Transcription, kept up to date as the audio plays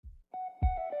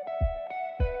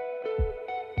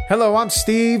Hello, I'm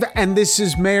Steve, and this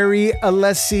is Mary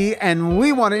Alessis, and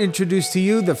we want to introduce to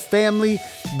you the Family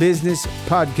Business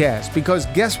Podcast, because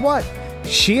guess what?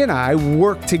 She and I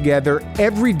work together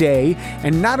every day,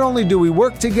 and not only do we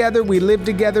work together, we live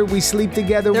together, we sleep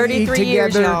together, we eat together,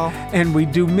 years, y'all. And we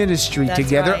do ministry That's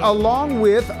together, right. along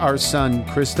with our son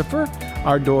Christopher,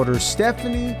 our daughter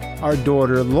Stephanie, our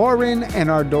daughter Lauren,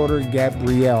 and our daughter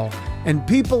Gabrielle. And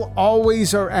people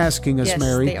always are asking us, Yes,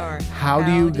 Mary, they are. how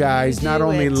do you guys not do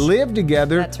only it? live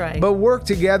together, That's right. but work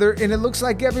together? And it looks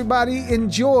like everybody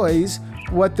enjoys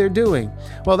what they're doing.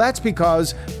 Well, that's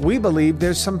because we believe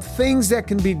there's some things that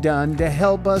can be done to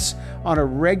help us on a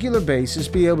regular basis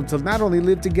be able to not only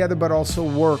live together, but also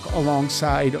work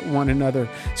alongside one another.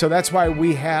 So that's why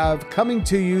we have coming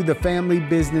to you the Family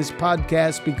Business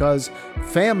Podcast, because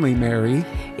family, Mary,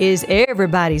 Is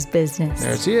everybody's business.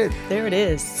 there's it. There it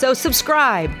is. So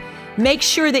subscribe. Make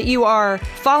sure that you are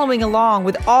following along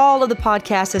with all of the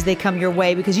podcasts as they come your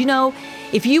way, because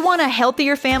if you want a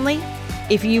healthier family,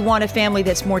 if you want a family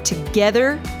that's more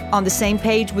together on the same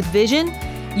page with vision,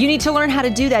 you need to learn how to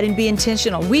do that and be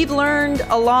intentional. We've learned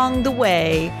along the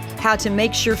way how to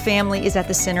make sure family is at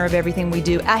the center of everything we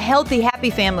do. A healthy, happy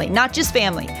family, not just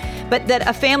family, but that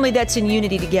a family that's in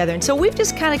unity together. And so we've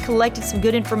just kind of collected some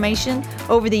good information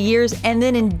over the years, and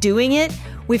then in doing it,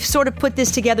 we've sort of put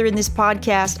this together in this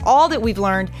podcast, all that we've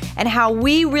learned and how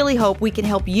we really hope we can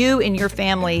help you and your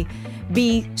family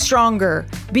be stronger,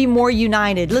 be more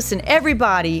united. Listen,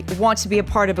 everybody wants to be a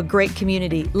part of a great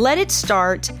community. Let it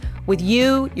start with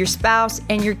you, your spouse,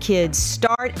 and your kids.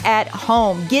 Start at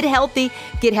home. Get healthy,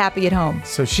 get happy at home.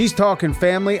 So she's talking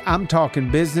family, I'm talking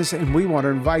business, and we want to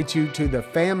invite you to the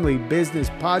Family Business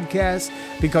Podcast,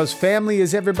 because family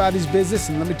is everybody's business.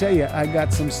 And let me tell you, I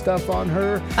got some stuff on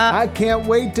her. I can't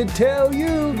wait to tell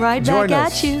you. Right Join back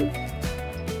us. at you.